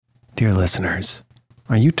Dear listeners,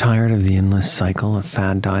 are you tired of the endless cycle of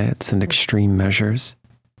fad diets and extreme measures?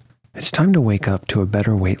 It's time to wake up to a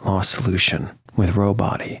better weight loss solution with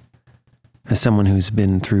Rowbody. As someone who's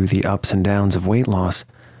been through the ups and downs of weight loss,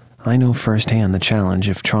 I know firsthand the challenge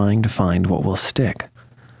of trying to find what will stick.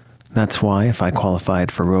 That's why if I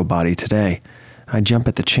qualified for Rowbody today, I'd jump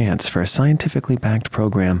at the chance for a scientifically backed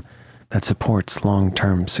program that supports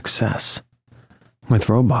long-term success. With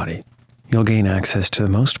Rowbody, you'll gain access to the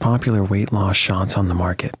most popular weight loss shots on the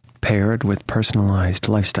market, paired with personalized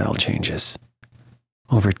lifestyle changes.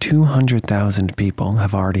 Over 200,000 people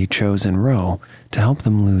have already chosen Row to help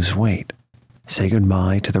them lose weight. Say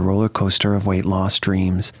goodbye to the roller coaster of weight loss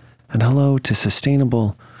dreams and hello to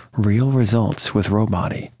sustainable, real results with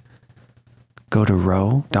Rowbody. Go to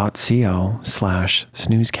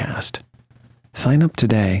row.co/snoozecast. Sign up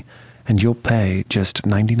today and you'll pay just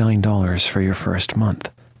 $99 for your first month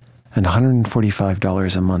and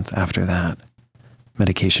 $145 a month after that.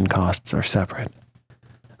 Medication costs are separate.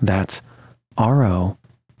 That's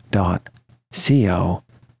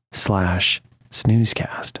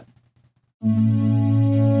ro.co/snoozecast.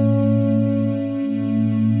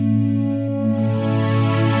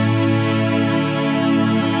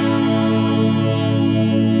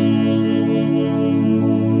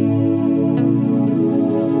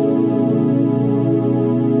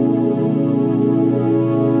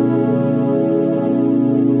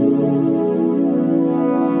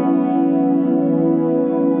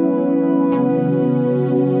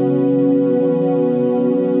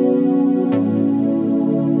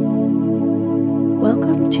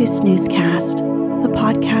 Welcome to Snoozecast, the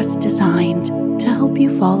podcast designed to help you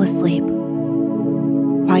fall asleep.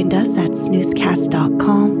 Find us at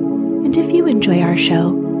snoozecast.com, and if you enjoy our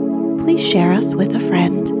show, please share us with a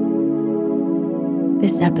friend.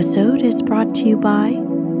 This episode is brought to you by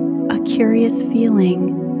a curious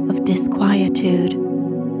feeling of disquietude.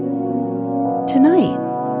 Tonight,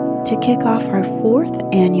 to kick off our 4th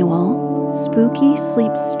annual Spooky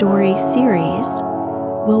Sleep Story series,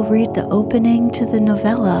 we'll read the opening to the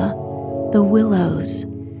novella, The Willows,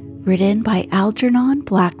 written by Algernon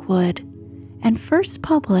Blackwood and first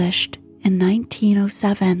published in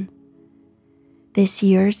 1907. This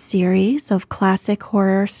year's series of classic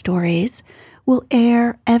horror stories will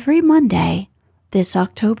air every Monday this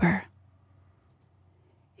October.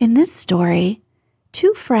 In this story,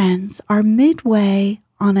 2 friends are midway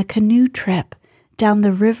on a canoe trip down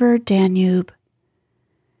the river Danube.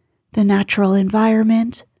 The natural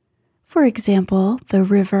environment, for example, the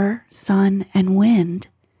river, sun, and wind,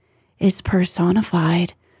 is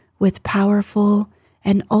personified with powerful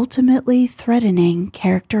and ultimately threatening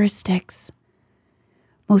characteristics.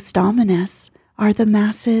 Most ominous are the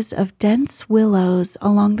masses of dense willows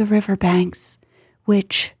along the riverbanks,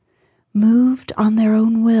 which moved on their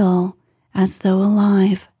own will as though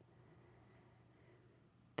alive.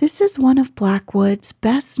 This is one of Blackwood's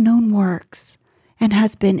best-known works, and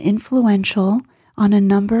has been influential on a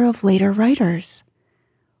number of later writers.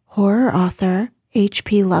 Horror author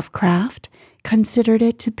H.P. Lovecraft considered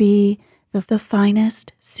it to be the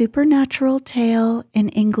finest supernatural tale in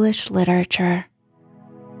English literature.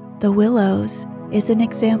 The Willows is an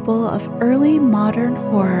example of early modern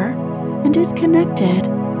horror and is connected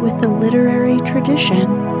with the literary tradition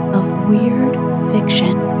of weird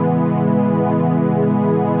fiction.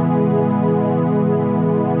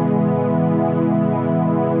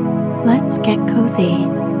 Let's get cozy.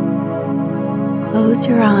 Close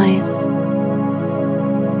your eyes.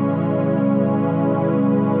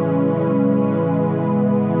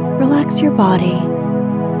 Relax your body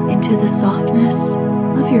into the softness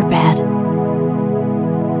of your bed.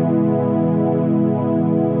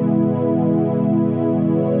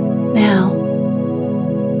 Now,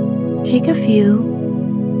 take a few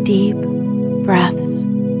deep breaths.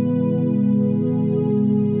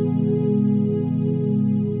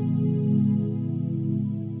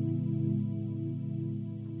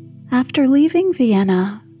 After leaving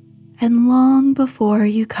Vienna, and long before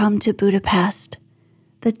you come to Budapest,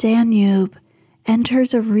 the Danube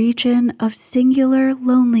enters a region of singular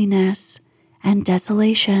loneliness and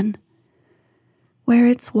desolation, where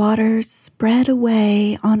its waters spread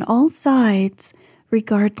away on all sides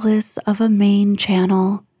regardless of a main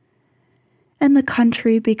channel, and the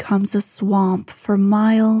country becomes a swamp for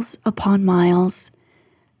miles upon miles,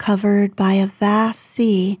 covered by a vast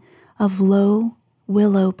sea of low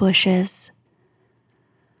willow bushes.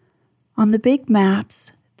 On the big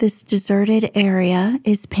maps, this deserted area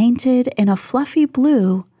is painted in a fluffy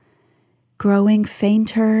blue, growing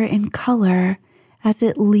fainter in color as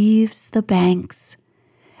it leaves the banks,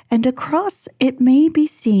 and across it may be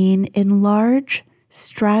seen in large,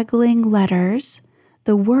 straggling letters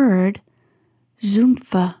the word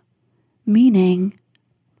Zumpfe, meaning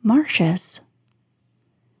marshes.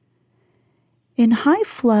 In high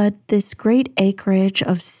flood, this great acreage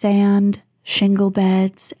of sand, shingle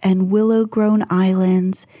beds, and willow-grown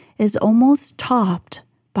islands is almost topped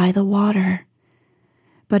by the water.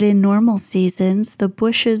 But in normal seasons, the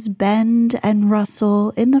bushes bend and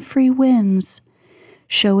rustle in the free winds,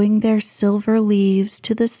 showing their silver leaves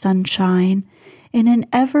to the sunshine in an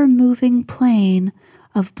ever-moving plain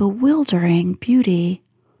of bewildering beauty.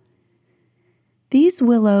 These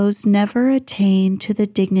willows never attain to the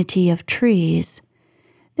dignity of trees.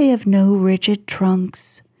 They have no rigid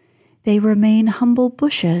trunks. They remain humble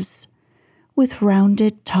bushes, with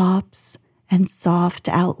rounded tops and soft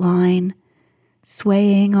outline,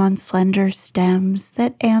 swaying on slender stems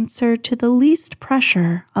that answer to the least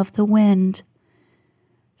pressure of the wind,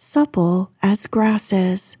 supple as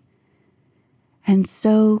grasses, and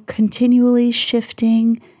so continually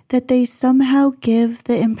shifting that they somehow give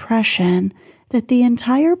the impression that the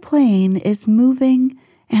entire plain is moving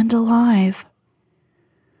and alive.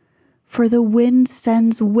 For the wind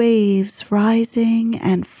sends waves rising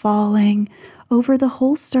and falling over the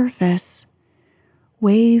whole surface,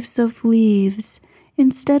 waves of leaves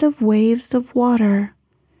instead of waves of water,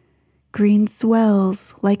 green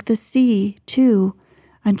swells like the sea, too,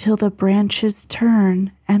 until the branches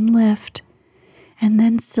turn and lift, and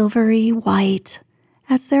then silvery white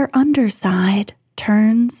as their underside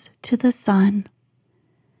turns to the sun.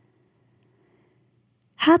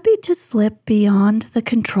 Happy to slip beyond the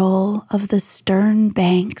control of the stern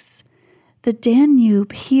banks, the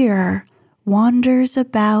Danube here wanders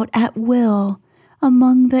about at will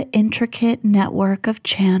among the intricate network of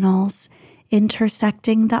channels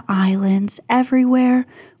intersecting the islands everywhere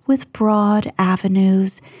with broad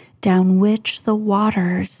avenues down which the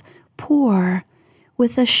waters pour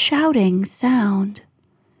with a shouting sound,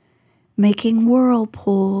 making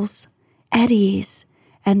whirlpools, eddies,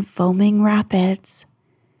 and foaming rapids,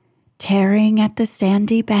 tearing at the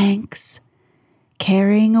sandy banks,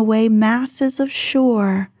 carrying away masses of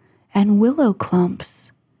shore and willow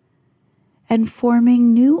clumps, and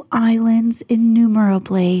forming new islands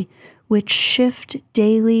innumerably which shift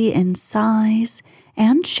daily in size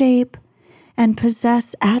and shape and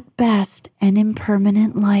possess at best an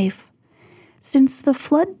impermanent life, since the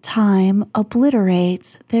flood time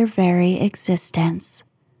obliterates their very existence.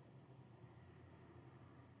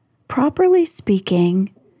 Properly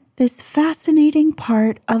speaking, this fascinating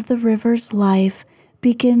part of the river's life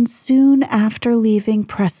begins soon after leaving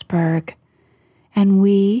Pressburg, and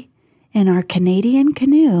we, in our Canadian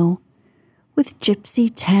canoe, with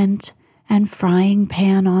gypsy tent and frying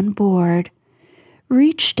pan on board,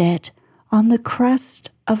 reached it on the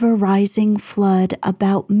crest of a rising flood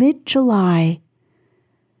about mid-July.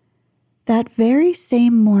 That very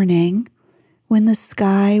same morning, when the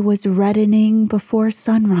sky was reddening before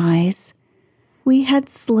sunrise, we had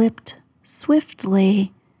slipped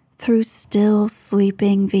swiftly through still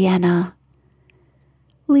sleeping Vienna,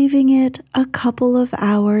 leaving it a couple of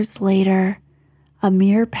hours later, a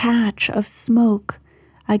mere patch of smoke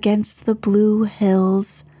against the blue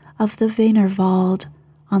hills of the Wienerwald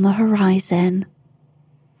on the horizon.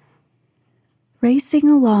 Racing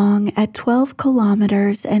along at 12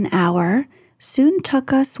 kilometers an hour soon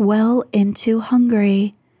took us well into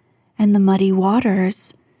Hungary, and the muddy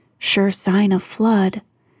waters, sure sign of flood,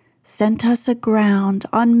 sent us aground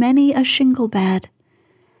on many a shingle bed,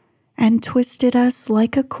 and twisted us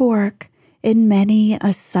like a cork in many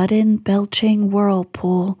a sudden belching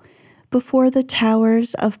whirlpool before the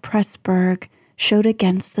towers of Pressburg showed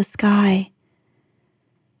against the sky.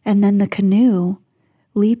 And then the canoe,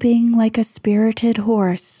 leaping like a spirited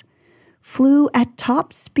horse, flew at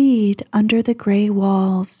top speed under the gray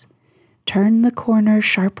walls, turned the corner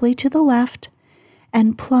sharply to the left,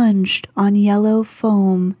 and plunged on yellow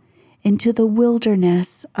foam into the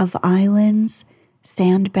wilderness of islands,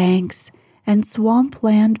 sandbanks, and swamp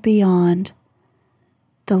land beyond,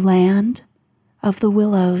 the land of the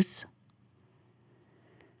Willows.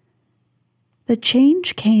 The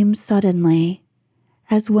change came suddenly,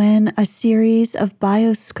 as when a series of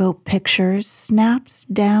bioscope pictures snaps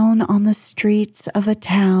down on the streets of a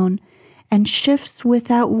town and shifts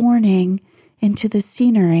without warning into the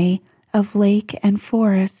scenery of lake and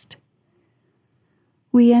forest.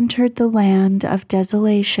 We entered the land of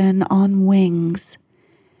desolation on wings,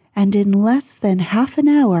 and in less than half an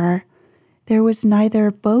hour there was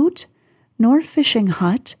neither boat nor fishing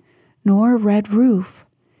hut nor red roof,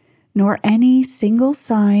 nor any single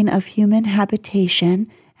sign of human habitation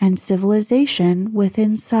and civilization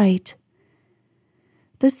within sight.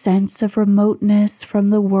 the sense of remoteness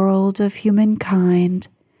from the world of humankind,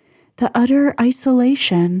 the utter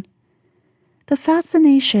isolation, the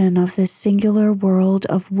fascination of this singular world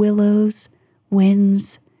of willows,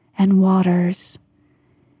 winds, and waters,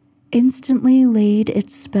 instantly laid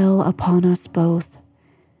its spell upon us both,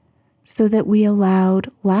 so that we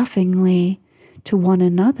allowed laughingly to one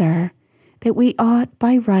another that we ought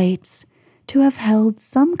by rights to have held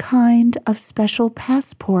some kind of special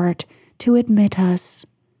passport to admit us,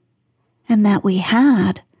 and that we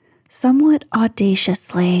had, somewhat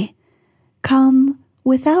audaciously, come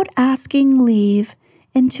without asking leave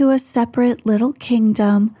into a separate little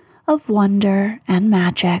kingdom of wonder and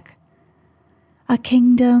magic, a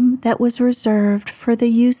kingdom that was reserved for the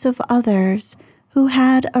use of others who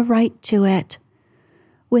had a right to it,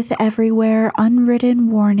 with everywhere unwritten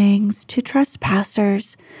warnings to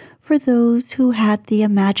trespassers for those who had the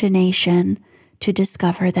imagination to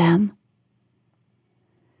discover them.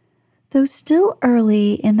 Though still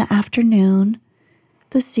early in the afternoon,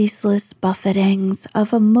 the ceaseless buffetings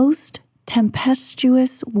of a most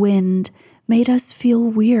tempestuous wind made us feel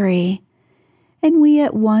weary, and we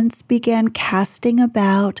at once began casting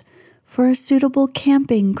about for a suitable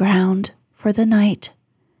camping ground for the night.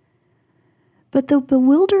 But the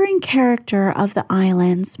bewildering character of the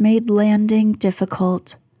islands made landing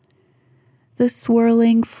difficult. The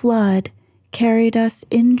swirling flood carried us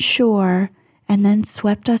inshore and then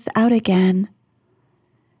swept us out again.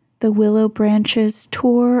 The willow branches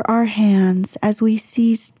tore our hands as we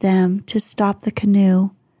seized them to stop the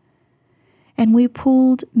canoe, and we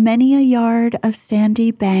pulled many a yard of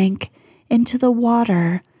sandy bank into the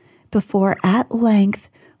water before at length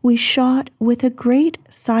we shot with a great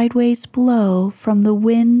sideways blow from the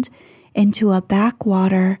wind into a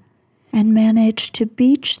backwater and managed to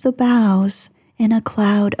beach the bows in a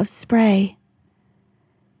cloud of spray.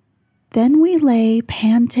 Then we lay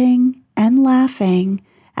panting and laughing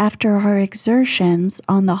after our exertions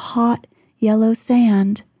on the hot yellow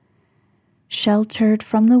sand, sheltered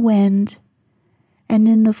from the wind, and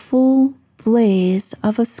in the full blaze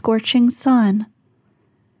of a scorching sun,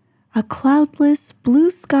 a cloudless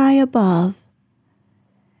blue sky above,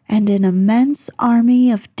 and an immense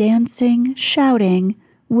army of dancing, shouting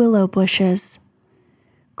willow bushes,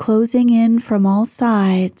 closing in from all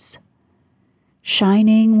sides,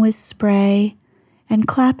 shining with spray and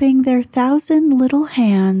clapping their 1,000 little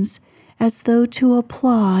hands as though to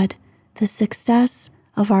applaud the success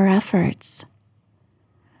of our efforts.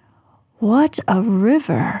 "What a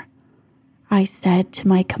river!" I said to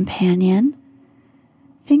my companion,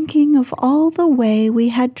 thinking of all the way we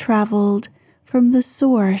had traveled from the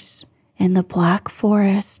source in the Black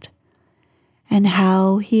Forest, and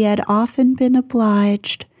how he had often been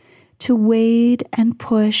obliged to wade and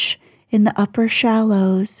push in the upper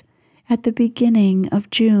shallows at the beginning of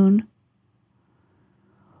June.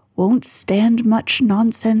 "Won't stand much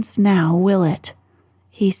nonsense now, will it?"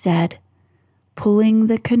 he said, pulling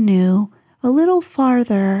the canoe a little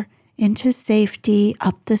farther into safety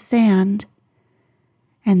up the sand,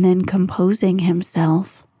 and then composing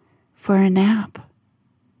himself for a nap.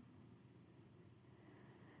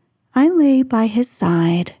 I lay by his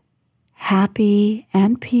side, happy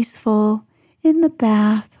and peaceful in the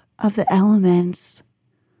bath of the elements,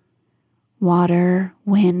 water,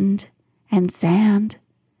 wind, and sand,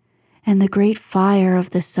 and the great fire of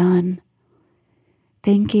the sun,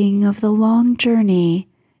 thinking of the long journey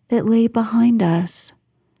that lay behind us,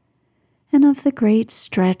 and of the great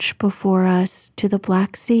stretch before us to the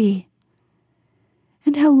Black Sea,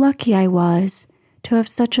 and how lucky I was to have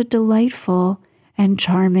such a delightful and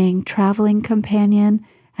charming traveling companion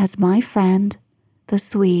as my friend, the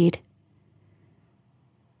Swede.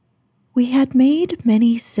 We had made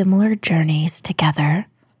many similar journeys together,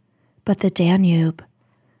 but the Danube,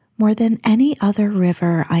 more than any other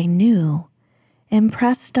river I knew,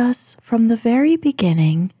 impressed us from the very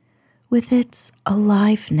beginning with its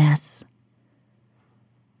aliveness.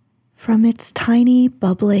 From its tiny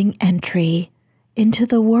bubbling entry into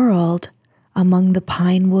the world among the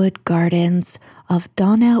pinewood gardens of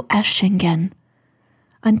Donau-Eschingen,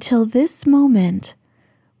 until this moment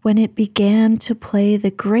when it began to play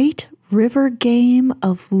the great river game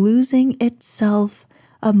of losing itself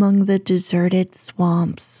among the deserted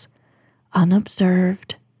swamps,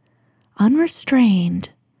 unobserved, unrestrained,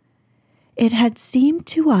 it had seemed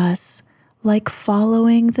to us like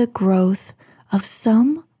following the growth of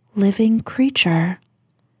some living creature,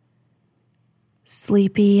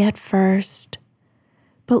 sleepy at first,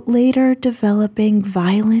 but later developing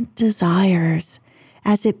violent desires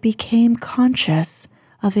as it became conscious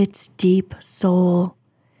of its deep soul.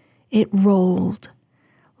 It rolled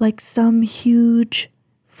like some huge,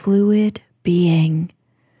 fluid being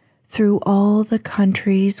through all the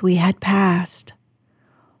countries we had passed,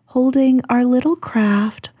 holding our little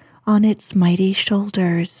craft on its mighty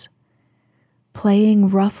shoulders, playing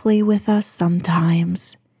roughly with us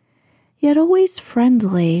sometimes, yet always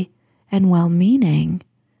friendly and well-meaning,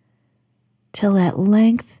 till at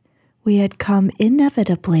length we had come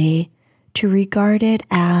inevitably to regard it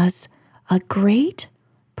as a great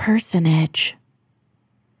personage.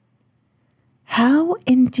 How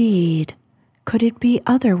indeed could it be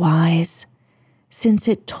otherwise, since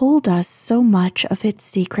it told us so much of its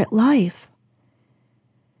secret life?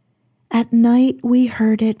 At night we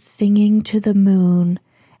heard it singing to the moon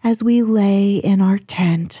as we lay in our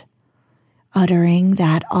tent, uttering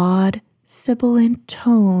that odd, sibilant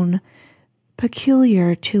tone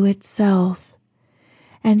peculiar to itself,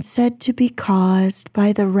 and said to be caused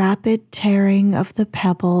by the rapid tearing of the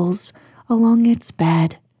pebbles along its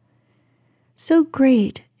bed. So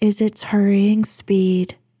great is its hurrying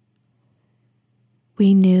speed.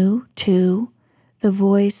 We knew, too, the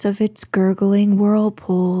voice of its gurgling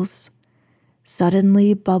whirlpools,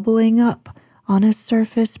 suddenly bubbling up on a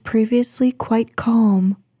surface previously quite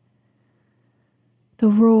calm, the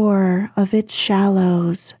roar of its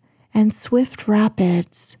shallows and swift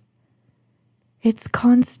rapids, its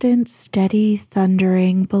constant steady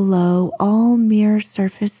thundering below all mere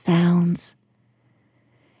surface sounds,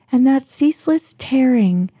 and that ceaseless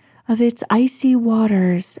tearing of its icy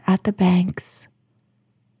waters at the banks.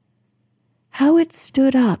 How it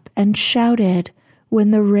stood up and shouted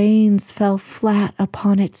when the rains fell flat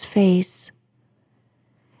upon its face,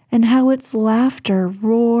 and how its laughter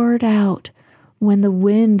roared out when the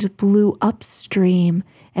wind blew upstream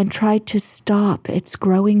and tried to stop its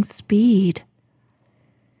growing speed.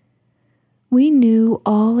 We knew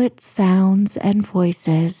all its sounds and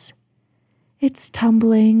voices, its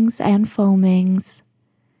tumblings and foamings,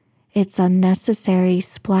 its unnecessary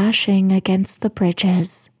splashing against the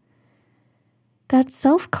bridges, that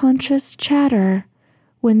self-conscious chatter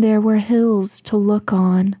when there were hills to look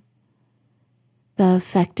on, the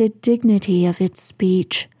affected dignity of its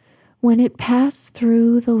speech when it passed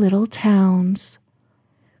through the little towns,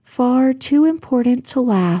 far too important to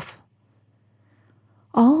laugh.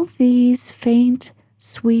 All these faint,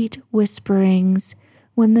 sweet whisperings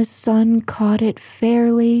when the sun caught it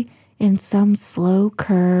fairly in some slow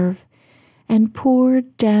curve and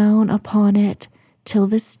poured down upon it till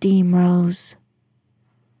the steam rose.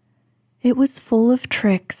 It was full of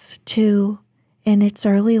tricks, too, in its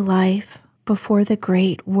early life before the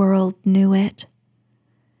great world knew it.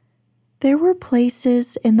 There were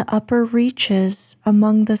places in the upper reaches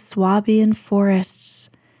among the Swabian forests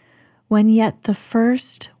when yet the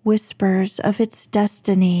first whispers of its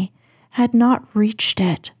destiny had not reached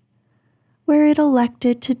it, where it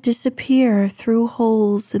elected to disappear through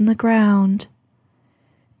holes in the ground,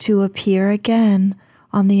 to appear again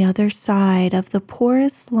on the other side of the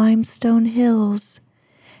porous limestone hills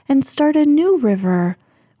and start a new river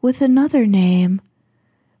with another name,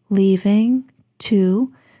 leaving,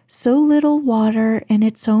 too, so little water in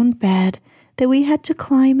its own bed that we had to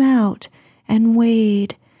climb out and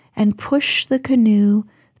wade and push the canoe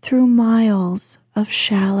through miles of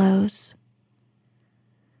shallows.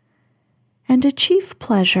 And a chief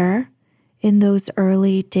pleasure in those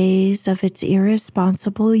early days of its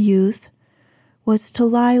irresponsible youth was to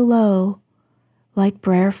lie low, like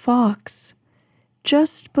Brer Fox,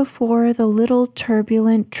 just before the little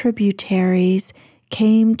turbulent tributaries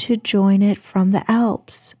came to join it from the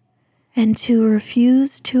Alps, and to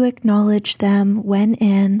refuse to acknowledge them when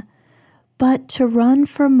in, but to run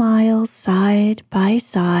for miles side by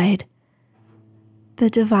side, the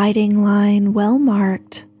dividing line well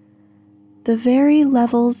marked, the very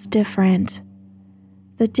levels different,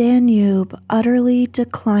 the Danube utterly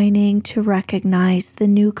declining to recognize the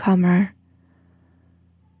newcomer.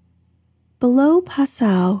 Below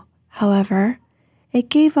Passau, however, it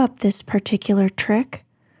gave up this particular trick,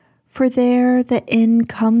 for there the inn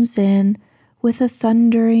comes in with a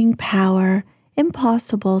thundering power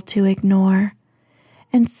impossible to ignore,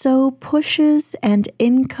 and so pushes and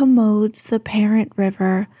incommodes the parent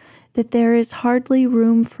river that there is hardly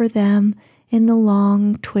room for them in the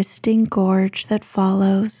long, twisting gorge that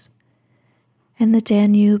follows, and the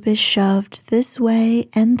Danube is shoved this way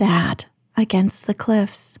and that against the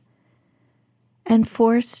cliffs, and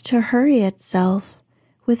forced to hurry itself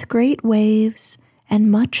with great waves and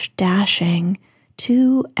much dashing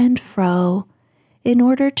to and fro in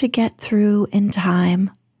order to get through in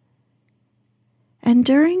time. And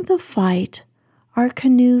during the fight, our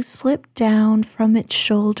canoe slipped down from its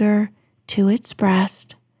shoulder to its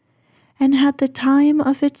breast, and had the time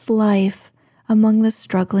of its life among the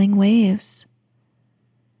struggling waves.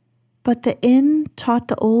 But the inn taught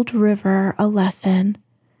the old river a lesson,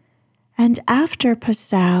 and after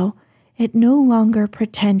Passau, it no longer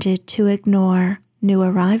pretended to ignore new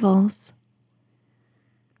arrivals.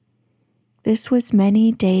 This was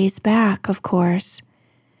many days back, of course,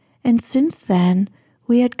 and since then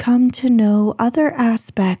we had come to know other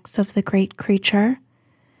aspects of the great creature,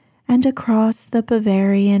 and across the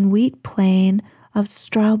Bavarian wheat plain of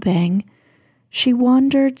Straubing, she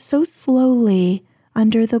wandered so slowly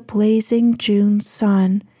under the blazing June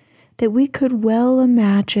sun that we could well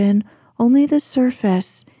imagine only the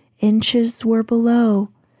surface inches were below,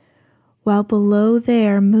 while below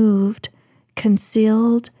there moved,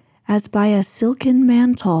 concealed as by a silken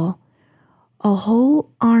mantle, a whole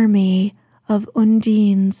army of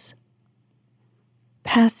undines,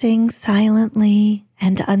 passing silently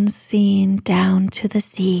and unseen down to the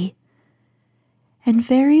sea, and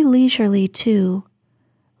very leisurely too,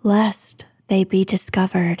 lest they be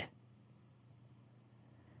discovered.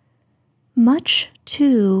 Much,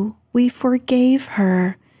 too, we forgave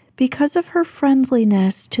her because of her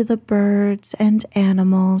friendliness to the birds and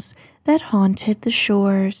animals that haunted the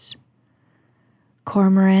shores.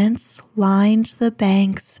 Cormorants lined the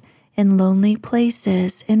banks in lonely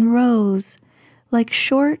places in rows like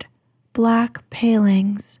short black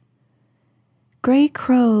palings. Gray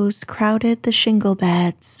crows crowded the shingle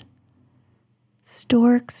beds.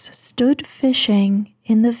 Storks stood fishing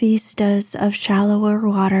in the vistas of shallower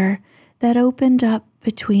water that opened up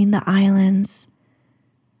between the islands,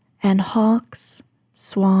 and hawks,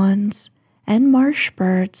 swans, and marsh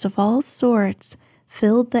birds of all sorts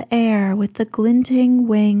filled the air with the glinting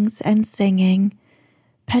wings and singing,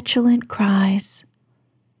 petulant cries.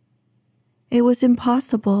 It was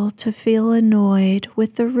impossible to feel annoyed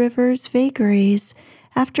with the river's vagaries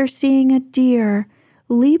after seeing a deer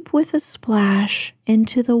leap with a splash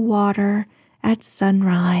into the water at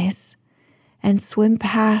sunrise and swim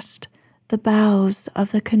past the bows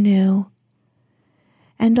of the canoe.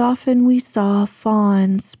 And often we saw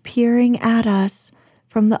fawns peering at us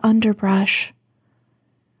from the underbrush,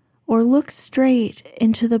 or look straight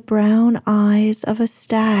into the brown eyes of a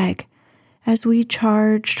stag as we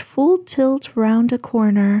charged full tilt round a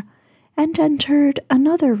corner and entered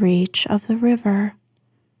another reach of the river.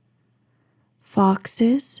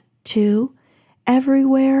 Foxes, too,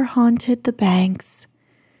 everywhere haunted the banks,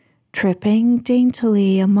 tripping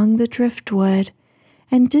daintily among the driftwood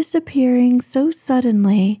and disappearing so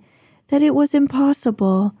suddenly that it was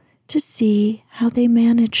impossible to see how they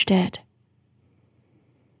managed it.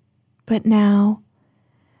 But now,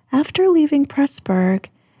 after leaving Pressburg,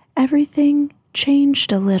 everything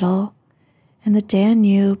changed a little, and the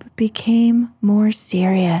Danube became more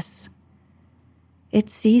serious. It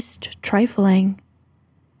ceased trifling.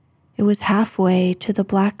 It was halfway to the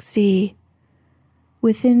Black Sea,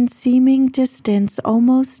 within seeming distance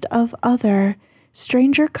almost of other,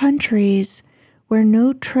 stranger countries where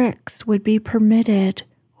no tricks would be permitted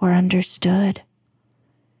or understood.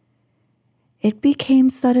 It became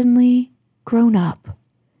suddenly grown up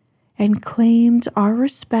and claimed our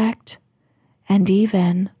respect and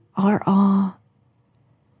even our awe.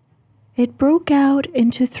 It broke out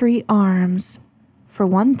into 3 arms, for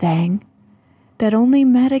one thing, that only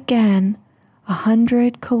met again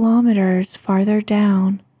 100 kilometers farther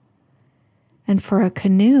down, and for a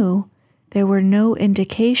canoe there were no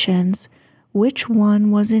indications which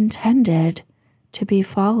one was intended to be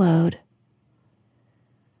followed.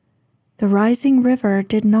 The rising river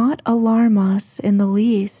did not alarm us in the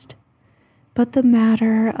least, but the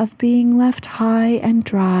matter of being left high and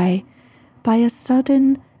dry by a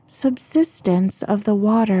sudden subsidence of the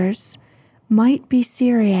waters might be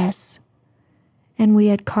serious, and we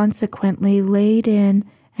had consequently laid in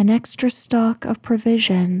an extra stock of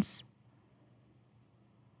provisions.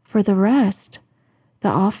 For the rest, the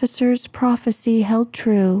officer's prophecy held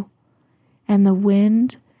true, and the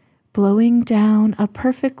wind, blowing down a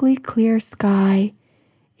perfectly clear sky,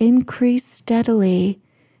 increased steadily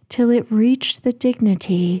till it reached the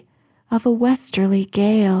dignity of a westerly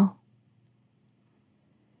gale.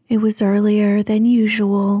 It was earlier than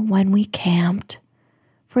usual when we camped,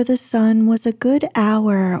 for the sun was a good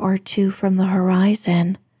hour or 2 from the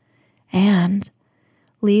horizon, and,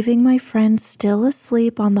 leaving my friend still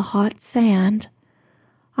asleep on the hot sand,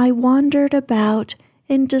 I wandered about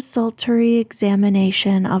in desultory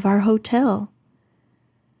examination of our hotel.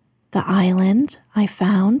 The island, I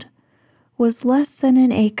found, was less than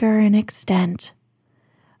an acre in extent,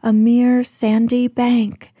 a mere sandy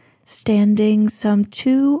bank standing some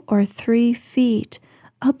 2 or 3 feet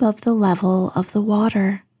above the level of the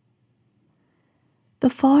water. The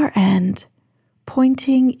far end,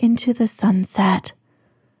 pointing into the sunset,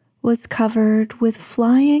 was covered with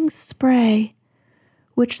flying spray,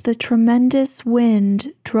 which the tremendous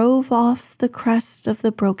wind drove off the crest of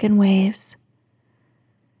the broken waves.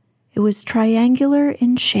 It was triangular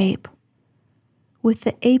in shape, with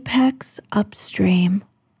the apex upstream.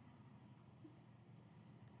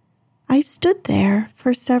 I stood there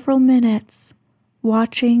for several minutes,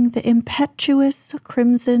 watching the impetuous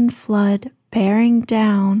crimson flood bearing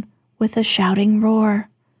down with a shouting roar,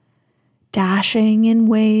 dashing in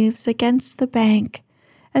waves against the bank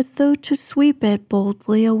as though to sweep it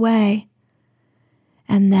boldly away,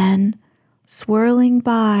 and then swirling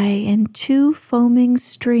by in two foaming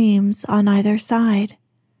streams on either side.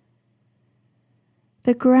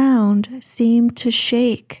 The ground seemed to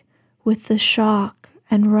shake with the shock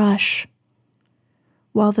and rush,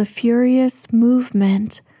 while the furious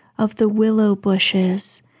movement of the willow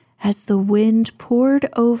bushes as the wind poured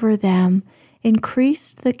over them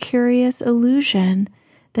increased the curious illusion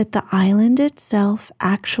that the island itself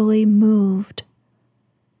actually moved.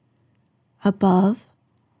 Above,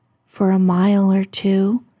 for a mile or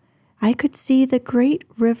two, I could see the great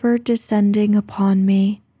river descending upon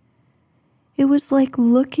me. It was like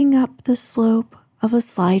looking up the slope of a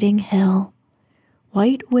sliding hill,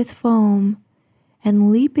 white with foam,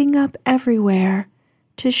 and leaping up everywhere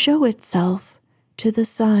to show itself to the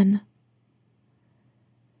sun.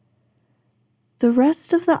 The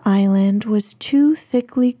rest of the island was too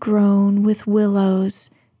thickly grown with willows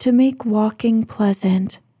to make walking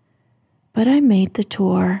pleasant, but I made the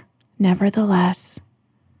tour, nevertheless.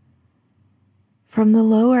 From the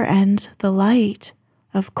lower end, the light,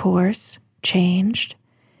 of course, changed,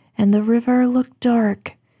 and the river looked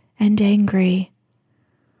dark and angry.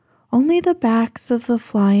 Only the backs of the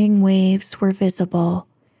flying waves were visible,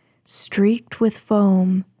 streaked with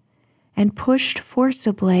foam, and pushed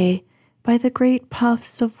forcibly by the great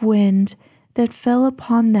puffs of wind that fell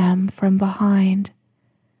upon them from behind.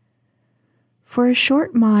 For a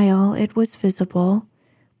short mile it was visible,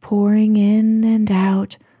 pouring in and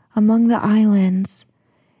out among the islands,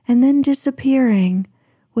 and then disappearing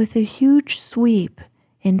with a huge sweep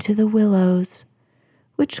into the willows,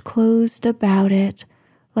 which closed about it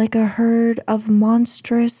like a herd of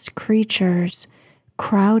monstrous creatures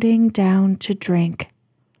crowding down to drink.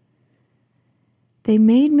 They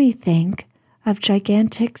made me think of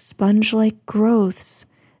gigantic sponge-like growths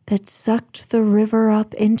that sucked the river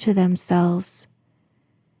up into themselves.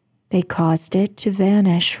 They caused it to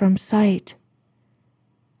vanish from sight.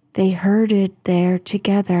 They herded there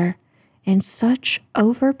together in such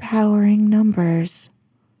overpowering numbers.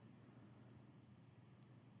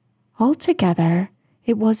 Altogether,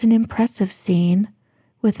 it was an impressive scene,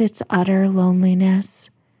 with its utter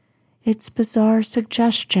loneliness, its bizarre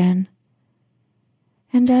suggestion.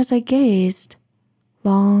 And as I gazed,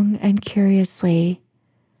 long and curiously,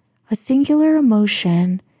 a singular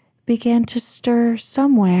emotion began to stir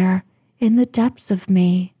somewhere in the depths of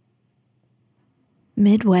me.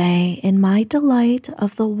 Midway in my delight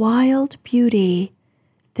of the wild beauty,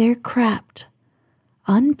 there crept,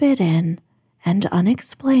 unbidden and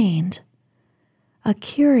unexplained, a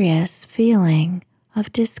curious feeling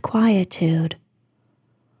of disquietude,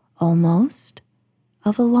 almost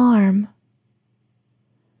of alarm.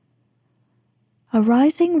 A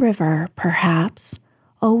rising river, perhaps,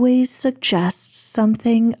 always suggests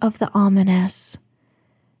something of the ominous.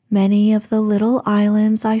 Many of the little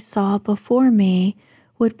islands I saw before me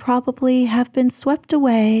would probably have been swept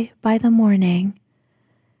away by the morning.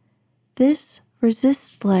 This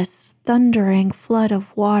resistless, thundering flood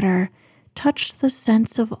of water touched the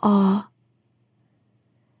sense of awe.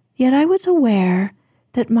 Yet I was aware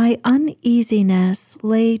that my uneasiness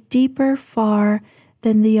lay deeper far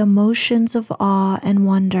than the emotions of awe and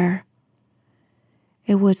wonder.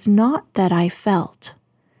 It was not that I felt,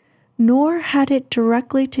 nor had it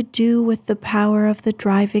directly to do with the power of the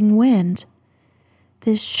driving wind,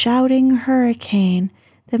 this shouting hurricane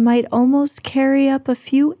that might almost carry up a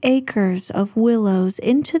few acres of willows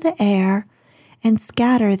into the air and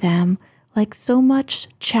scatter them like so much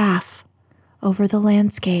chaff over the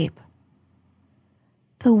landscape.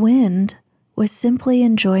 The wind was simply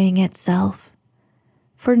enjoying itself,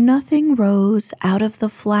 for nothing rose out of the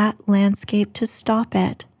flat landscape to stop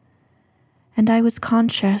it, and I was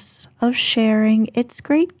conscious of sharing its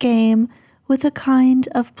great game with a kind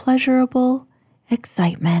of pleasurable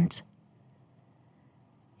excitement.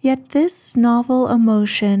 Yet this novel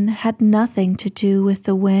emotion had nothing to do with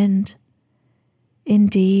the wind.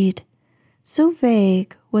 Indeed, so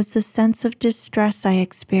vague was the sense of distress I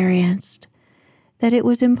experienced that it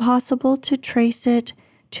was impossible to trace it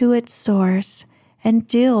to its source and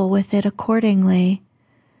deal with it accordingly,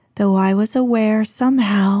 though I was aware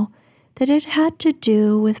somehow that it had to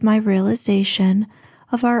do with my realization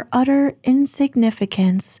of our utter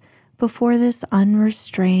insignificance before this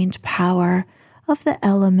unrestrained power of the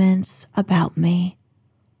elements about me.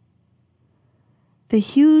 The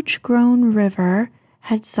huge grown river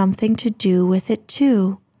had something to do with it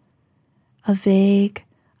too, a vague,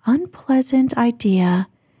 unpleasant idea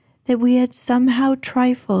that we had somehow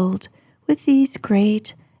trifled with these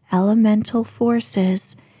great elemental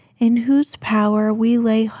forces in whose power we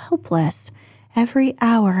lay helpless every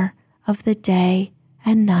hour of the day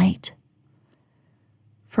and night.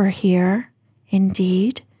 For here,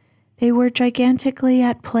 indeed, they were gigantically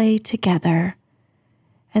at play together,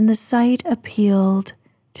 and the sight appealed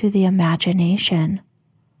to the imagination.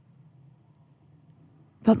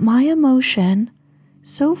 But my emotion,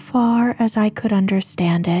 so far as I could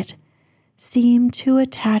understand it, seemed to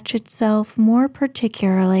attach itself more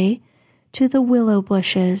particularly to the willow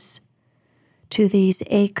bushes, to these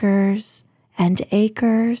acres and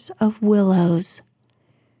acres of willows,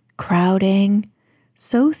 crowding,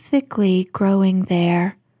 so thickly growing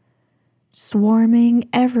there, swarming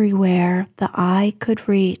everywhere the eye could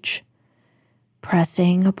reach,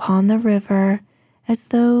 pressing upon the river as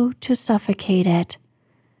though to suffocate it,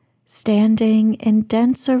 standing in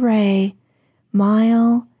dense array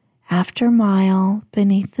mile after mile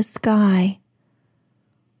beneath the sky,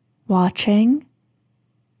 watching,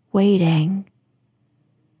 waiting,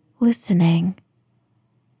 listening.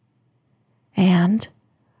 And,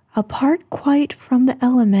 apart quite from the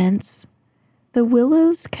elements, the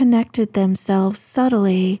willows connected themselves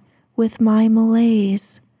subtly with my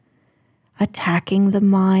malaise, attacking the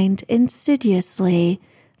mind insidiously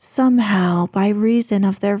somehow by reason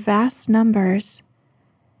of their vast numbers,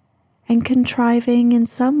 and contriving in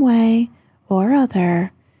some way or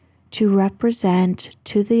other to represent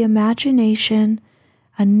to the imagination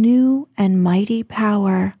a new and mighty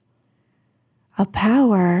power, a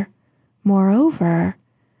power, moreover,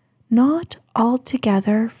 not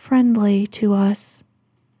altogether friendly to us.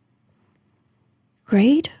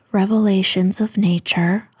 Great revelations of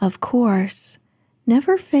nature, of course,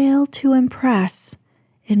 never fail to impress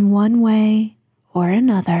in one way or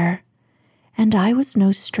another, and I was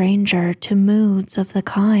no stranger to moods of the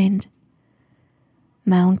kind.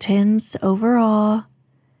 Mountains overawe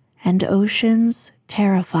and oceans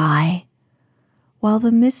terrify, while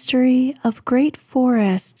the mystery of great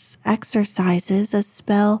forests exercises a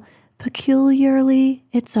spell peculiarly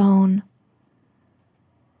its own.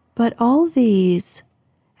 But all these,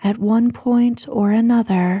 at one point or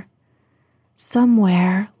another,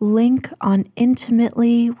 somewhere link on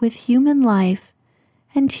intimately with human life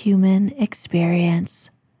and human experience.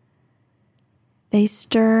 They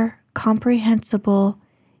stir comprehensible,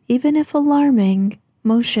 even if alarming,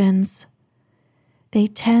 motions. They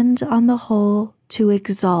tend on the whole to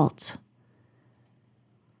exalt.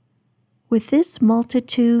 With this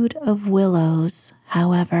multitude of willows,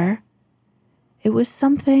 however, it was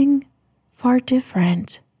something far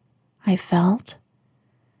different, I felt.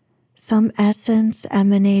 Some essence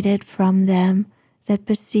emanated from them that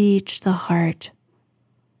besieged the heart.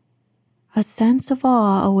 A sense of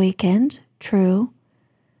awe awakened, true,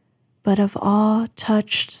 but of awe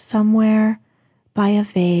touched somewhere by a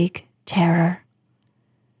vague terror.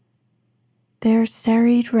 Their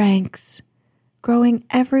serried ranks, growing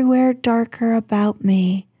everywhere darker about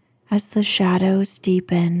me as the shadows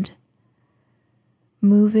deepened,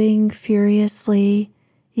 moving furiously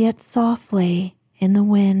yet softly in the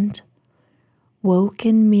wind, woke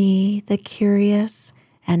in me the curious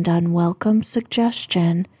and unwelcome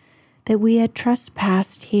suggestion that we had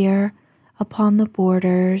trespassed here upon the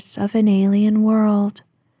borders of an alien world,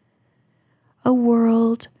 a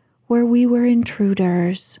world where we were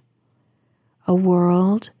intruders, a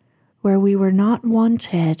world where we were not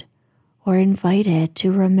wanted or invited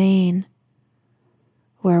to remain,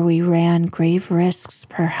 where we ran grave risks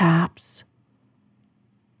perhaps.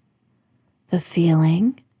 The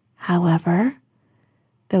feeling, however,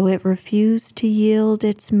 though it refused to yield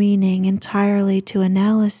its meaning entirely to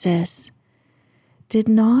analysis, did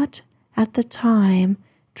not at the time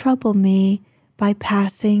trouble me by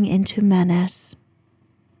passing into menace.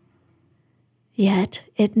 Yet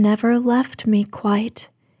it never left me quite,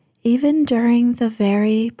 even during the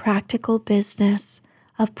very practical business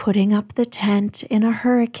of putting up the tent in a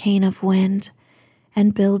hurricane of wind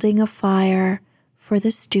and building a fire for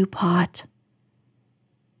the stew pot.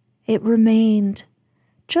 It remained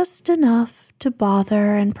just enough to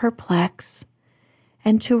bother and perplex,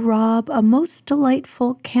 and to rob a most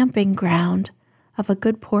delightful camping ground of a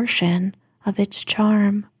good portion of its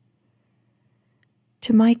charm.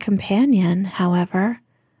 To my companion, however,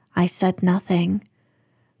 I said nothing,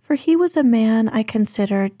 for he was a man I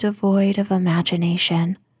considered devoid of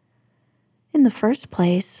imagination. In the first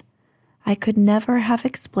place, I could never have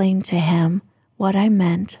explained to him what I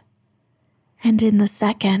meant, and in the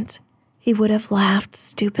second, he would have laughed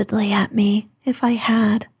stupidly at me if I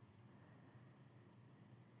had.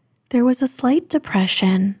 There was a slight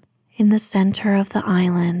depression in the center of the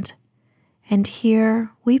island, and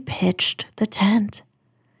here we pitched the tent.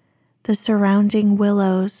 The surrounding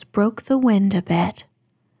willows broke the wind a bit.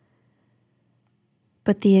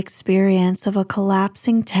 But the experience of a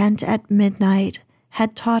collapsing tent at midnight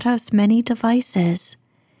had taught us many devices,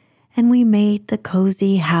 and we made the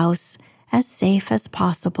cozy house as safe as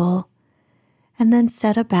possible, and then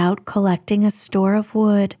set about collecting a store of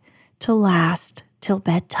wood to last till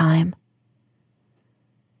bedtime.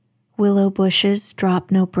 Willow bushes dropped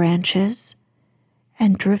no branches,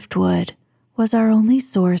 and driftwood was our only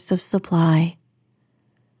source of supply.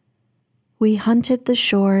 We hunted the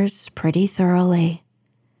shores pretty thoroughly.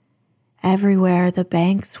 Everywhere the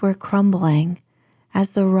banks were crumbling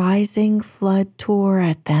as the rising flood tore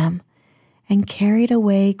at them and carried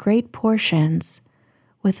away great portions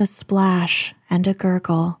with a splash and a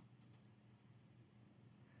gurgle.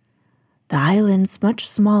 "The island's much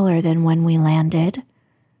smaller than when we landed,"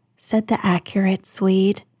 said the accurate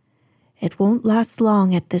Swede. "It won't last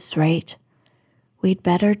long at this rate. We'd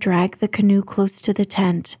better drag the canoe close to the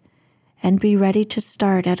tent and be ready to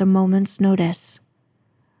start at a moment's notice.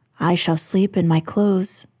 I shall sleep in my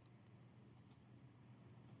clothes."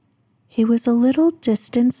 He was a little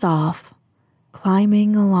distance off,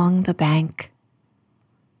 climbing along the bank.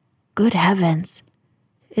 "Good heavens,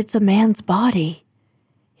 it's a man's body,"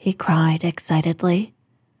 he cried excitedly.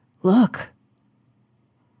 "Look."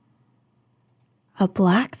 A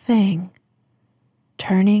black thing,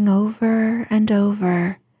 turning over and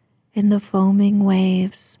over in the foaming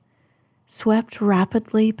waves, swept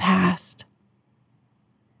rapidly past.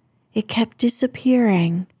 It kept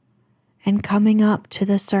disappearing and coming up to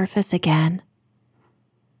the surface again.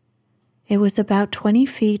 It was about 20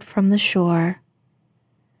 feet from the shore,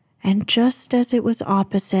 and just as it was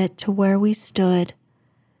opposite to where we stood,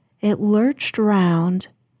 it lurched round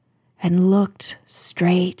and looked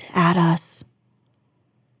straight at us.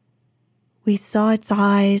 We saw its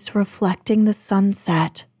eyes reflecting the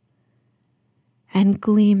sunset and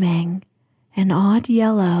gleaming an odd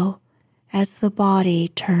yellow as the body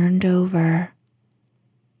turned over.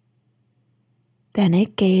 Then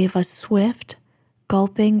it gave a swift,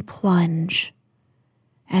 gulping plunge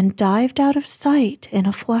and dived out of sight in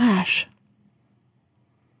a flash.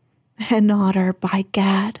 "An otter, by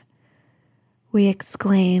gad!" we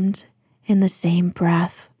exclaimed in the same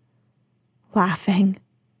breath, laughing.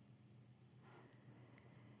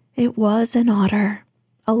 It was an otter,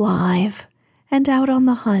 alive and out on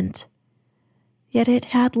the hunt, yet it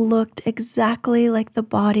had looked exactly like the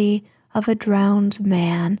body of a drowned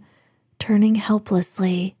man turning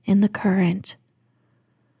helplessly in the current.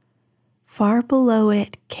 Far below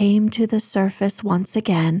it came to the surface once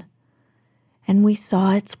again, and we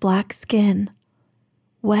saw its black skin,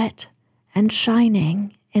 wet and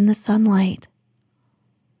shining in the sunlight.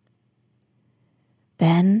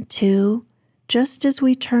 Then, too, just as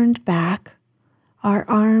we turned back, our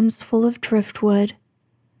arms full of driftwood,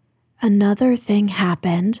 another thing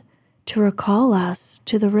happened to recall us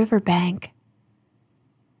to the riverbank.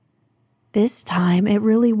 This time it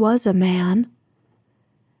really was a man,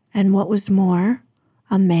 and what was more,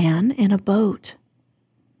 a man in a boat.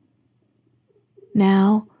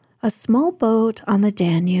 Now, a small boat on the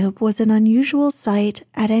Danube was an unusual sight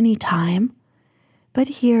at any time, but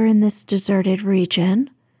here in this deserted region,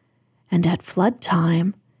 and at flood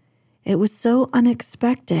time, it was so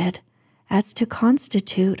unexpected as to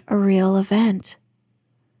constitute a real event.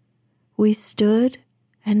 We stood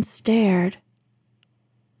and stared.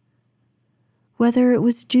 Whether it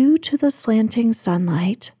was due to the slanting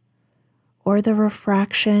sunlight or the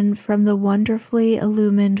refraction from the wonderfully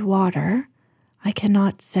illumined water, I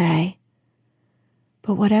cannot say.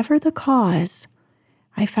 But whatever the cause,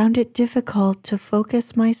 I found it difficult to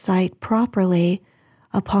focus my sight properly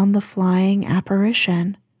upon the flying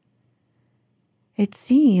apparition. It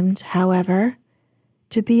seemed, however,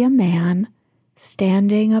 to be a man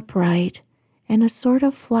standing upright in a sort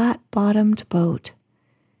of flat-bottomed boat,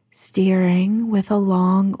 steering with a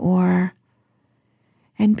long oar,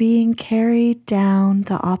 and being carried down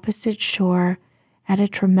the opposite shore at a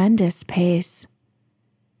tremendous pace.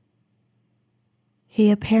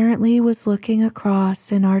 He apparently was looking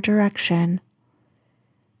across in our direction,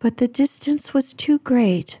 but the distance was too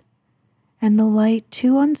great, and the light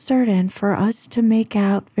too uncertain for us to make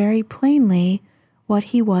out very plainly what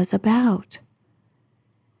he was about.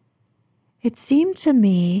 It seemed to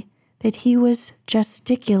me that he was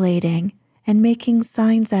gesticulating and making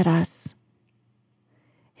signs at us.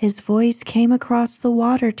 His voice came across the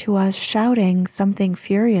water to us, shouting something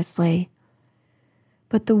furiously,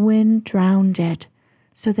 but the wind drowned it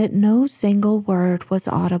so that no single word was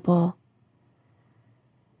audible.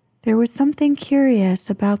 There was something curious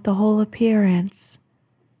about the whole appearance.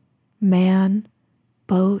 Man,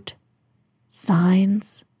 boat,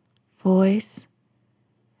 signs, voice,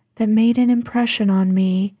 that made an impression on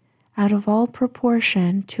me out of all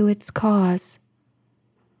proportion to its cause.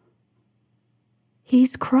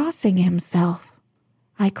 "He's crossing himself,"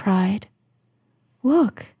 I cried.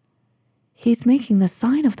 "Look, he's making the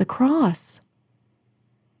sign of the cross."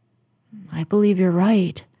 "I believe you're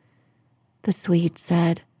right," the Swede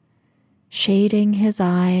said, shading his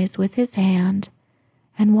eyes with his hand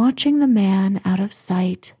and watching the man out of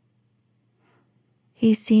sight.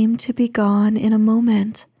 He seemed to be gone in a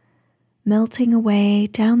moment, melting away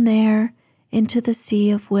down there into the sea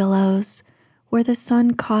of willows where the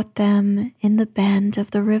sun caught them in the bend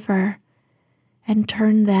of the river and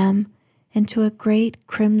turned them into a great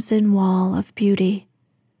crimson wall of beauty.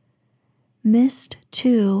 Mist,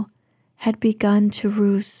 too, had begun to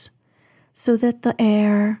roost, so that the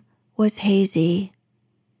air was hazy.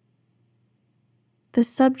 The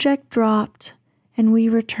subject dropped, and we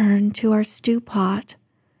returned to our stew pot,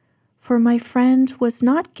 for my friend was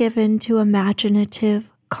not given to imaginative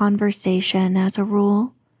conversation as a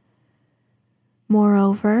rule.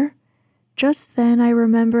 Moreover, just then I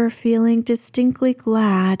remember feeling distinctly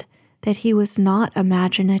glad that he was not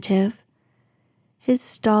imaginative. His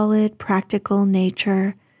stolid, practical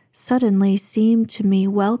nature suddenly seemed to me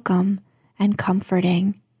welcome and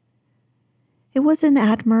comforting. It was an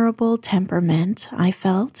admirable temperament, I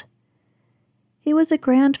felt. He was a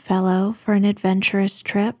grand fellow for an adventurous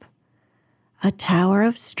trip, a tower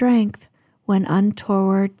of strength when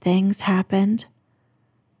untoward things happened.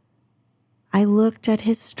 I looked at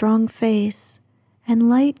his strong face and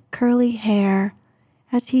light curly hair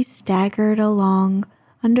as he staggered along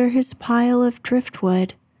under his pile of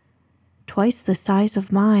driftwood, twice the size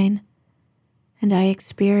of mine, and I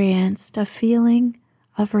experienced a feeling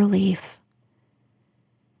of relief.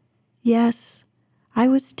 Yes, I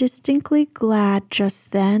was distinctly glad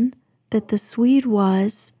just then that the Swede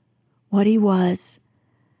was what he was,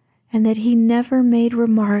 and that he never made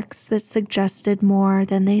remarks that suggested more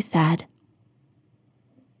than they said.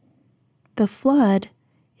 The flood,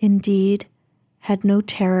 indeed, had no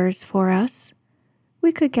terrors for us.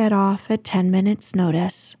 We could get off at 10 minutes'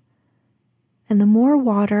 notice, and the more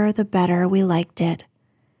water, the better we liked it.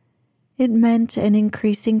 It meant an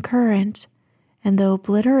increasing current, and the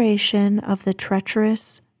obliteration of the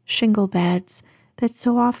treacherous shingle beds that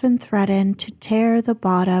so often threatened to tear the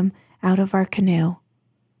bottom out of our canoe.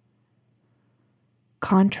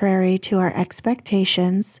 Contrary to our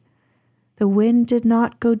expectations, the wind did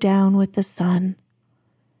not go down with the sun.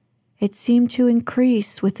 It seemed to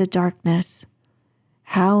increase with the darkness,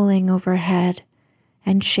 howling overhead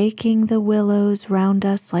and shaking the willows round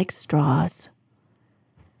us like straws.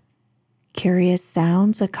 Curious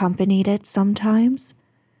sounds accompanied it sometimes,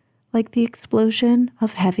 like the explosion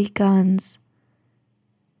of heavy guns,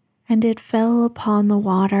 and it fell upon the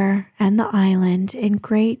water and the island in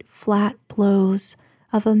great flat blows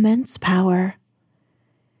of immense power.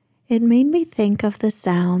 It made me think of the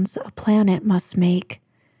sounds a planet must make,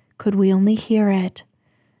 could we only hear it,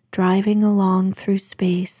 driving along through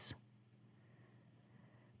space.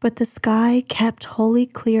 But the sky kept wholly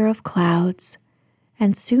clear of clouds,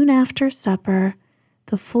 and soon after supper,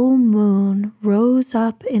 the full moon rose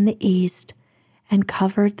up in the east and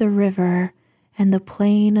covered the river and the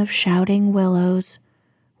plain of shouting willows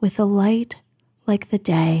with a light like the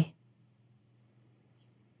day.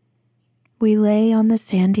 We lay on the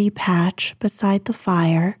sandy patch beside the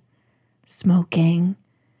fire, smoking,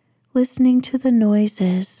 listening to the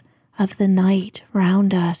noises of the night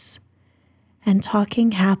round us, and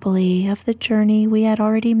talking happily of the journey we had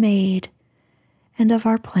already made and of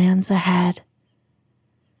our plans ahead.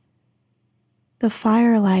 The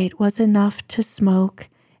firelight was enough to smoke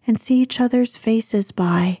and see each other's faces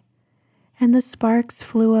by, and the sparks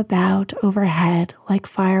flew about overhead like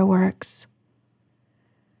fireworks.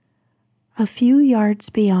 A few yards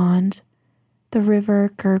beyond, the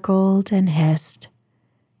river gurgled and hissed,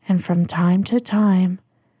 and from time to time,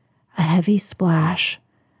 a heavy splash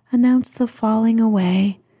announced the falling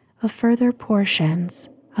away of further portions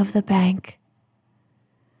of the bank.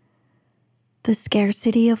 The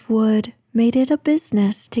scarcity of wood made it a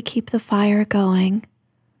business to keep the fire going,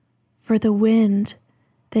 for the wind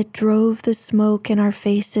that drove the smoke in our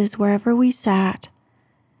faces wherever we sat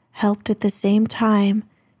helped at the same time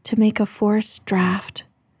to make a forced draft.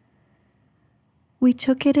 We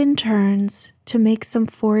took it in turns to make some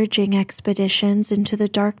foraging expeditions into the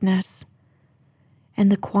darkness,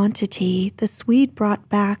 and the quantity the Swede brought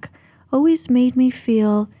back always made me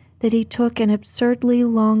feel that he took an absurdly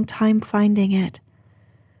long time finding it.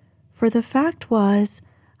 For the fact was,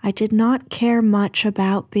 I did not care much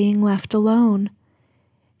about being left alone,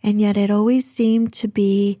 and yet it always seemed to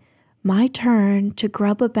be my turn to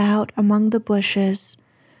grub about among the bushes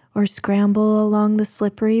or scramble along the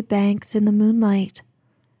slippery banks in the moonlight.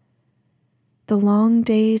 The long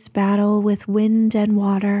day's battle with wind and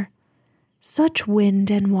water, such wind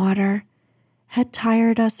and water, had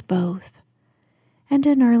tired us both, and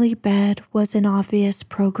an early bed was an obvious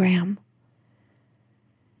program.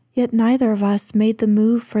 Yet neither of us made the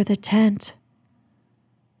move for the tent.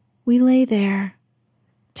 We lay there,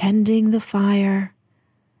 tending the fire,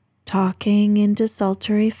 talking in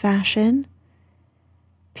desultory fashion,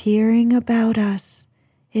 peering about us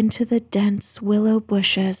into the dense willow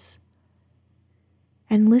bushes,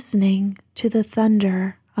 and listening to the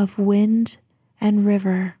thunder of wind and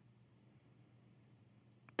river.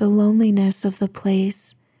 The loneliness of the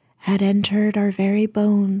place had entered our very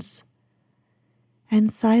bones, and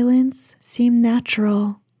silence seemed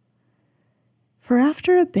natural, for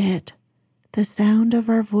after a bit, the sound of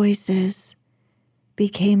our voices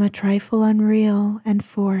became a trifle unreal and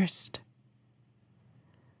forced.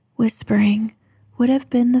 Whispering would have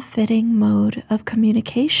been the fitting mode of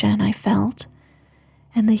communication, I felt,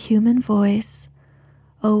 and the human voice,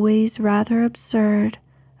 always rather absurd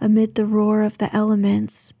amid the roar of the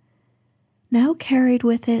elements, now carried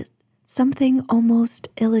with it something almost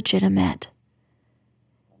illegitimate.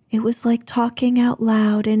 It was like talking out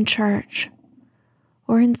loud in church,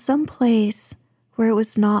 or in some place where it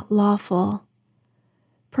was not lawful,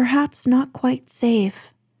 perhaps not quite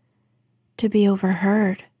safe, to be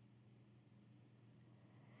overheard.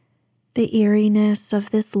 The eeriness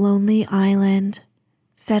of this lonely island,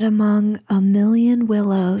 set among a million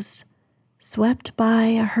willows, swept by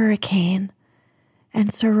a hurricane,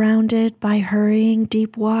 and surrounded by hurrying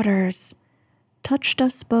deep waters, touched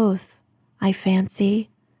us both, I fancy.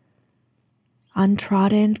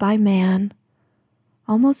 Untrodden by man,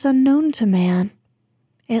 almost unknown to man,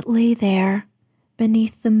 it lay there,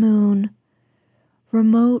 beneath the moon,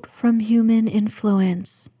 remote from human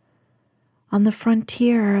influence, on the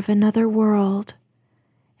frontier of another world,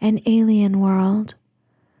 an alien world,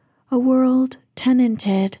 a world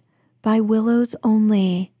tenanted by willows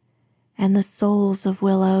only and the souls of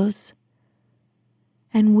willows.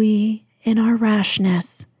 And we, in our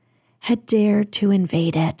rashness, had dared to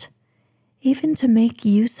invade it, even to make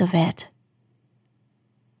use of it.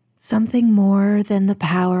 Something more than the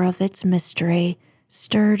power of its mystery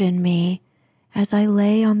stirred in me as I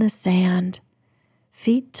lay on the sand,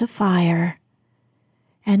 feet to fire,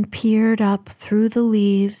 and peered up through the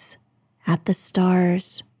leaves at the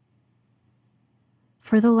stars.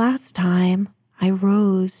 For the last time, I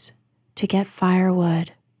rose to get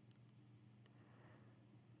firewood.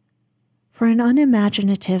 For an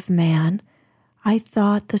unimaginative man, I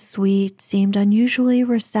thought the Swede seemed unusually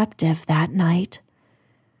receptive that night,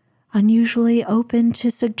 unusually open to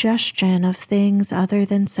suggestion of things other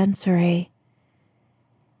than sensory.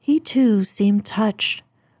 He too seemed touched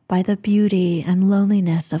by the beauty and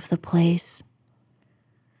loneliness of the place.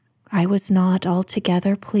 I was not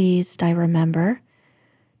altogether pleased, I remember,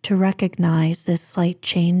 to recognize this slight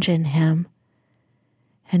change in him,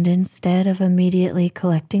 and instead of immediately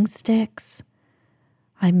collecting sticks,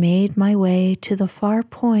 I made my way to the far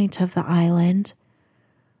point of the island,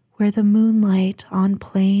 where the moonlight on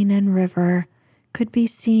plain and river could be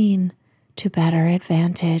seen to better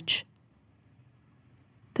advantage.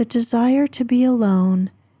 The desire to be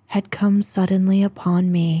alone had come suddenly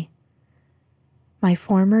upon me. My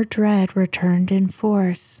former dread returned in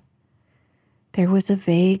force. There was a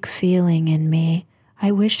vague feeling in me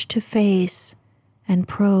I wished to face and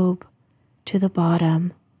probe to the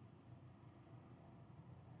bottom.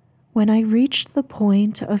 When I reached the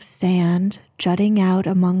point of sand jutting out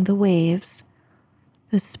among the waves,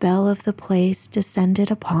 the spell of the place descended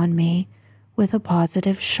upon me with a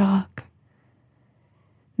positive shock.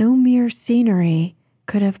 No mere scenery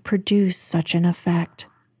could have produced such an effect.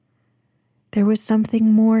 There was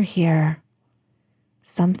something more here,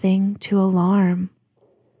 something to alarm.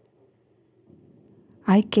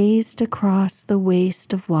 I gazed across the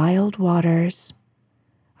waste of wild waters.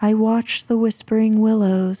 I watched the whispering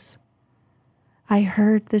willows. I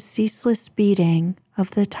heard the ceaseless beating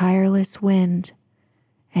of the tireless wind,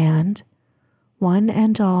 and, one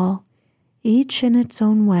and all, each in its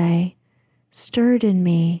own way, stirred in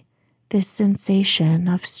me this sensation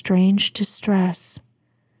of strange distress.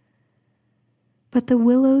 But the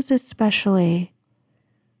willows especially,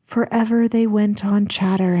 forever they went on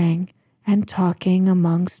chattering and talking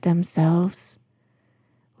amongst themselves,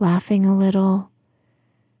 laughing a little,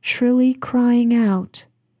 shrilly crying out,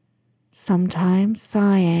 sometimes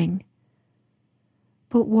sighing.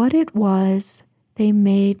 But what it was they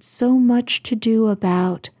made so much to do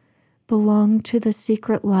about belonged to the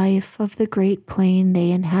secret life of the great plain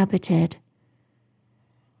they inhabited.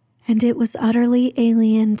 And it was utterly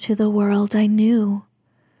alien to the world I knew,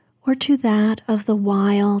 or to that of the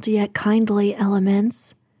wild yet kindly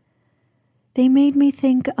elements. They made me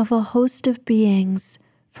think of a host of beings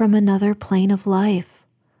from another plane of life,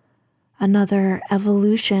 another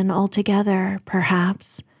evolution altogether,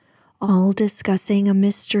 perhaps, all discussing a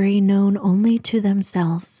mystery known only to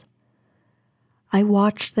themselves. I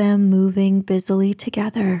watched them moving busily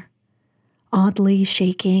together, oddly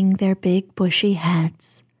shaking their big bushy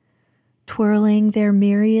heads, twirling their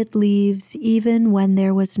myriad leaves even when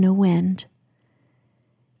there was no wind.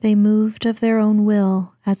 They moved of their own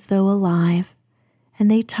will as though alive,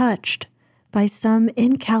 and they touched, by some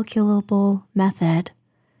incalculable method,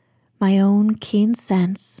 my own keen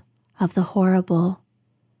sense of the horrible.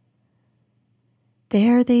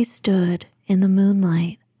 There they stood in the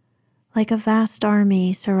moonlight, like a vast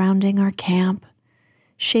army surrounding our camp,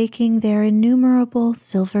 shaking their innumerable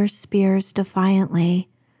silver spears defiantly,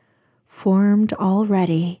 formed all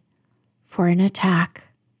ready for an attack.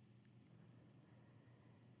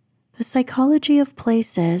 The psychology of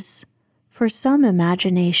places, for some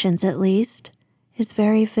imaginations at least, is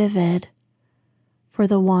very vivid. For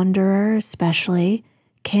the wanderer especially,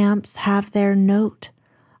 camps have their note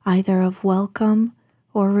either of welcome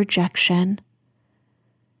or rejection.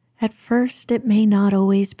 At first it may not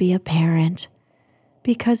always be apparent,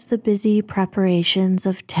 because the busy preparations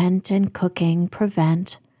of tent and cooking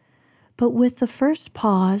prevent, but with the first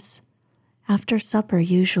pause, after supper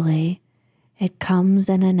usually, it comes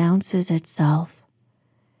and announces itself.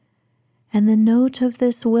 And the note of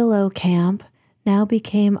this willow camp now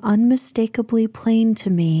became unmistakably plain to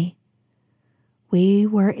me. We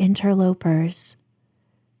were interlopers,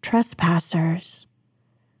 trespassers.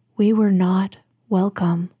 We were not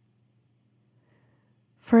welcome.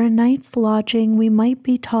 For a night's lodging we might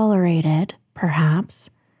be tolerated, perhaps,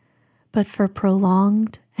 but for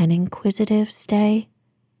prolonged and inquisitive stay,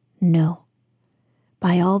 no.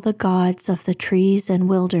 By all the gods of the trees and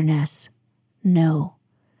wilderness, no.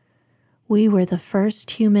 We were the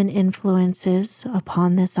first human influences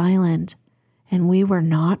upon this island, and we were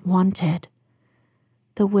not wanted.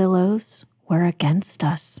 The willows were against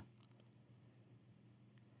us.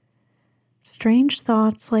 Strange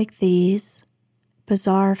thoughts like these,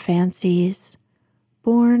 bizarre fancies,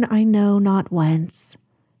 born I know not whence,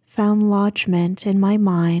 found lodgment in my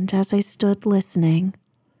mind as I stood listening.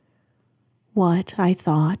 What, I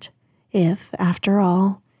thought, if, after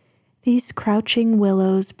all, these crouching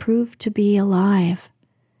willows proved to be alive?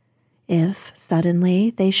 If, suddenly,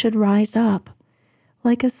 they should rise up,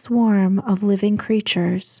 like a swarm of living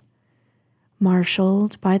creatures,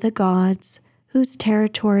 marshaled by the gods whose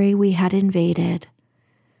territory we had invaded,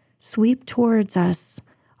 sweep towards us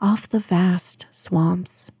off the vast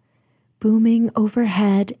swamps, booming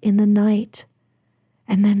overhead in the night,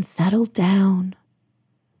 and then settle down.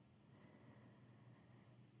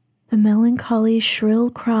 The melancholy shrill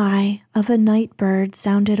cry of a night bird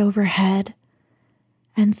sounded overhead,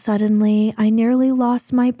 and suddenly I nearly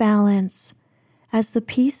lost my balance as the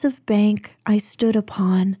piece of bank I stood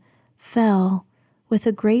upon fell with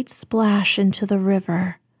a great splash into the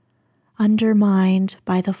river, undermined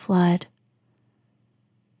by the flood.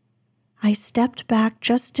 I stepped back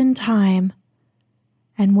just in time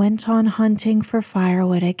and went on hunting for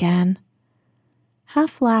firewood again,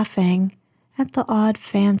 half laughing at the odd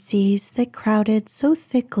fancies that crowded so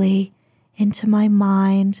thickly into my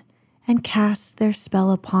mind and cast their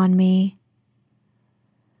spell upon me.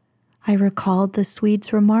 I recalled the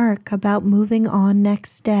Swede's remark about moving on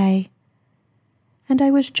next day, and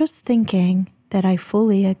I was just thinking that I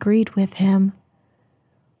fully agreed with him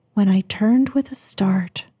when I turned with a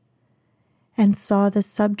start and saw the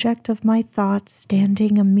subject of my thoughts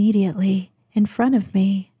standing immediately in front of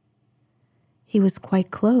me. He was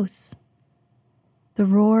quite close. The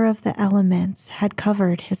roar of the elements had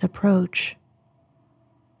covered his approach.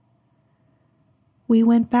 We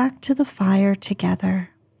went back to the fire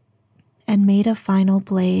together and made a final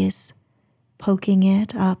blaze, poking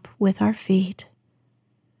it up with our feet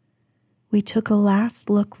we took a last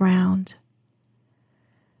look round.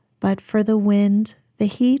 But for the wind, the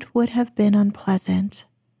heat would have been unpleasant.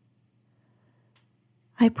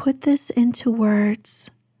 I put this into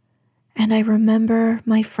words, and I remember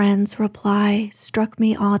my friend's reply struck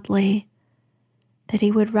me oddly, that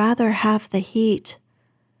he would rather have the heat,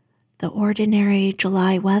 the ordinary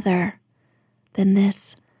July weather, than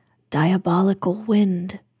this diabolical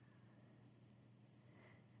wind.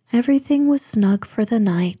 Everything was snug for the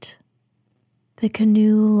night, the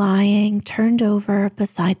canoe lying turned over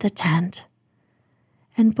beside the tent,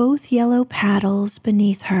 and both yellow paddles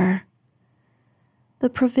beneath her, the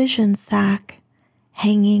provision sack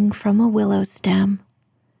hanging from a willow stem,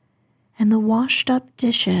 and the washed-up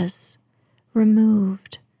dishes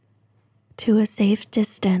removed to a safe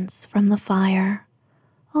distance from the fire,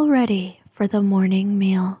 all ready for the morning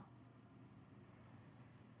meal.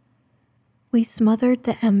 We smothered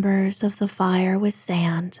the embers of the fire with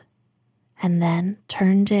sand and then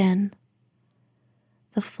turned in.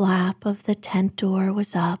 The flap of the tent door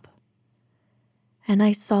was up, and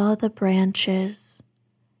I saw the branches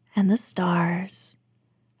and the stars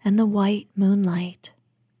and the white moonlight,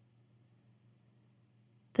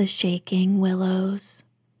 the shaking willows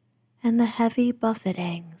and the heavy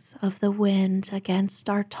buffetings of the wind against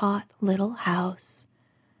our taut little house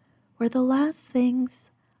were the last things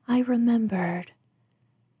I remembered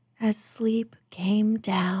as sleep came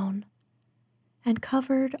down and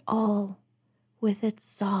covered all with its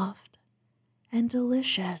soft and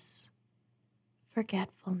delicious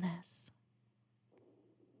forgetfulness.